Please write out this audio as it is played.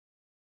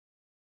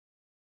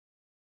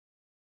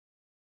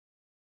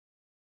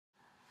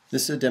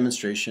This is a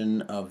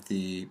demonstration of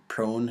the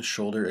prone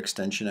shoulder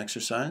extension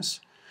exercise.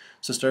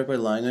 So start by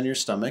lying on your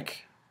stomach,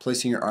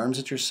 placing your arms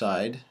at your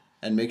side,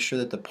 and make sure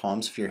that the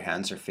palms of your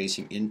hands are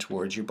facing in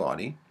towards your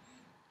body.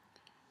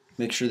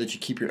 Make sure that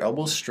you keep your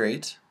elbows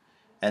straight,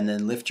 and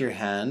then lift your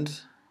hand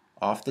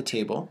off the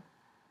table,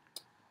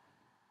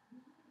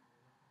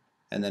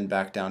 and then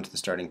back down to the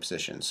starting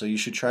position. So you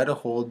should try to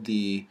hold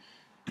the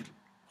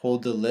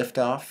lift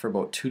off for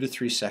about 2 to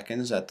 3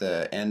 seconds at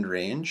the end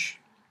range.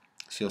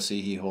 So you'll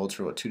see he holds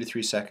for about 2 to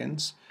 3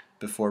 seconds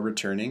before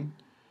returning.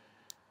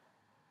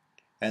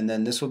 And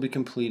then this will be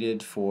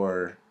completed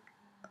for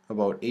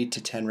about 8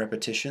 to 10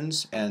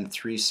 repetitions and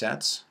 3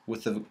 sets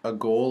with a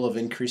goal of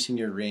increasing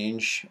your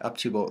range up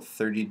to about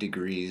 30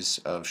 degrees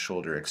of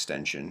shoulder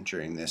extension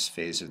during this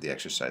phase of the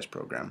exercise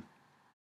program.